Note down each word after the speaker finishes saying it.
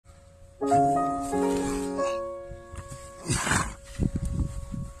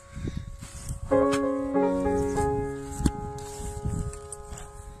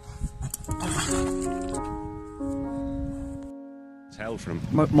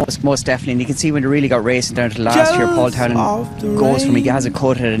Most definitely, and you can see when they really got racing down to the last year, Paul Town goes from, he has a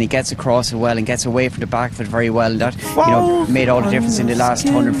cut at it and he gets across it well and gets away from the back of it very well, and that, you know, made all the difference in the last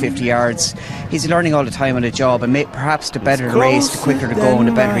 150 yards. He's learning all the time on the job, and perhaps the better the race, the quicker to go and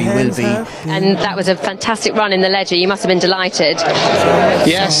the better he will be. And that was a fantastic run in the Ledger. You must have been delighted.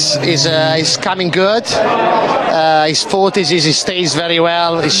 Yes, he's coming good. His 40s, he stays very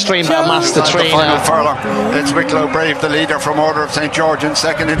well. He's trained by a master trainer. The final furlong. It's Wicklow Brave, the leader from Order of St George in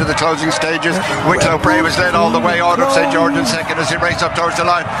second into the closing stages. Wicklow Brave is led all the way. Order of St George in second as he races up towards the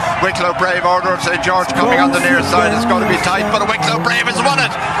line. Wicklow Brave, Order of St George coming on the near side. It's going to be tight, but Wicklow Brave has won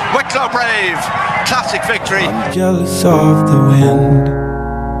it. Wicklow Brave, classic victory. I'm jealous of the wind,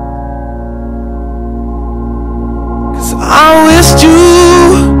 'cause I wished you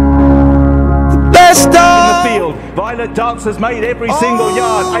the best of the field. Violet Dance has made every single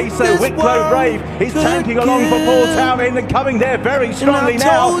yard. ASO Wicklow Brave is tanking along for Paul Town in and coming there very strongly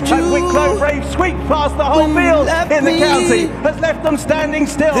now. And Wicklow Brave sweeps past the whole field in the county, has left them standing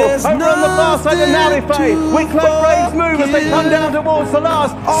still. Over on the far side of Nalifay, Wicklow Brave's move as they come down towards the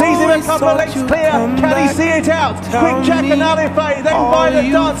last. Sees him a couple of lengths clear. Can he see it out? Quick Jack and Nalifay, then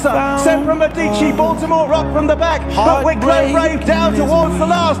Violet Dancer. Sempre Medici, Baltimore Rock from the back. But Wicklow Brave down towards the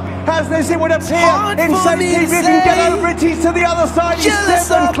last. Has this, it would appear, in safety. If he can get over it, he's to the other side. He's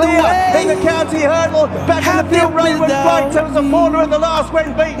stepped clear in the county hurdle. Back in the field, Raymond Flight was a faller at the last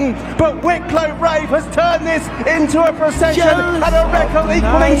when beaten. But Wicklow Brave has turned this into a procession and a record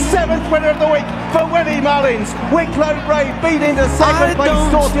equaling 7th winner of the week for Willie Mullins. Wicklow Brave beat into second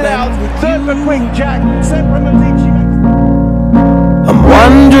place, sorted out. Third for Quick Jack. Sempre Medici. I'm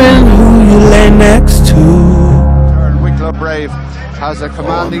wondering who you lay next to. Wicklow Brave has a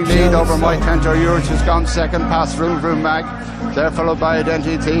commanding lead over My Tentor Yours, who's gone second past Vroom Vroom Mag. They're followed by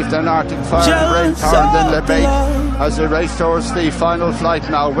Identity Thief, then Arctic Fire, and Brave Power, and then LeBake. As they race towards the final flight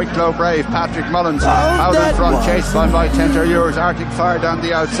now, Wicklow Brave, Patrick Mullins out in front, chased by My Tentor Yours, Arctic Fire down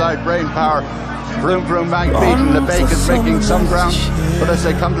the outside, Brain Power. Vroom Vroom Mag beaten, LeBake is making some ground, but as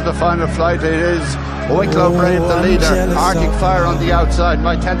they come to the final flight, it is Wicklow Brave the leader, Arctic Fire on the outside,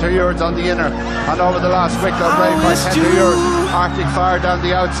 My Tentor Yours on the inner, and over the last Wicklow Brave, My Tentor Yours, Arctic Fire down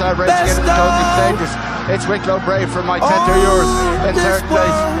the outside, racing into the closing stages. It's Wicklow Brave from My Tentor Yours. In third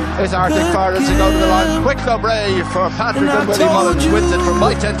place is Arctic Fire as they go to the line. Wicklow Brave for Patrick and Willie Mullins wins it from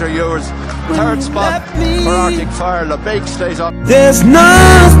My Tentor Yours. Third spot for Arctic Fire. LeBake stays on. There's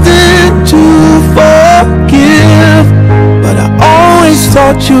nothing to forgive, but I always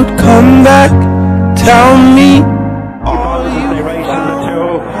thought you'd come back. Tell me all you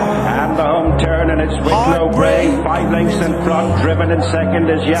and the home turn, and it's Wicklow Brave, 5 lengths in front, driven in second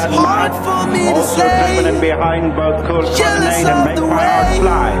is Jan Mad, also driven in behind both Cool Coordinate and Make My Heart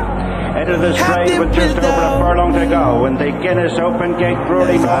Fly. Into the straight with just over a furlong to go, and the Guinness Open Gate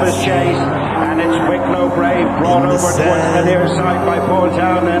Brewery Novice Chase, and it's Wicklow Brave brought over towards the near side by Paul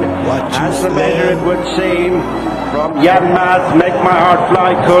Town, and as the measure it would seem, from Jan Mad, Make My Heart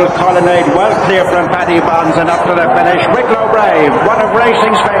Fly, Cool Colonnade, well clear from Paddy Bonds, and up to the finish, Wicklow Brave, one of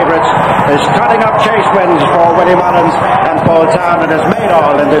racing's favourites, is cutting up chase wins for Willie Mullins and Paul Town, and has made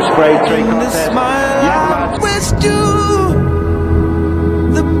all in this grade 3 contest. Jan Mad wished you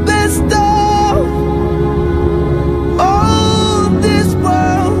the best of all this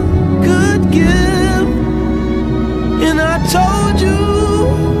world could give, and I told you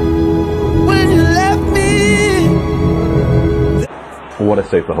when you left me. What a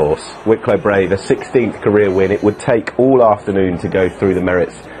super horse. Wicklow Brave, a 16th career win. It would take all afternoon to go through the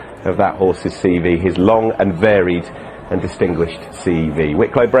merits of that horse's CV, his long and varied and distinguished CV.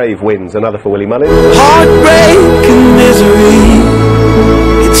 Wicklow Brave wins. Another for Willie Mullins. Heartbreak and misery,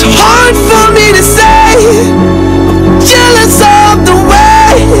 it's hard for me to say.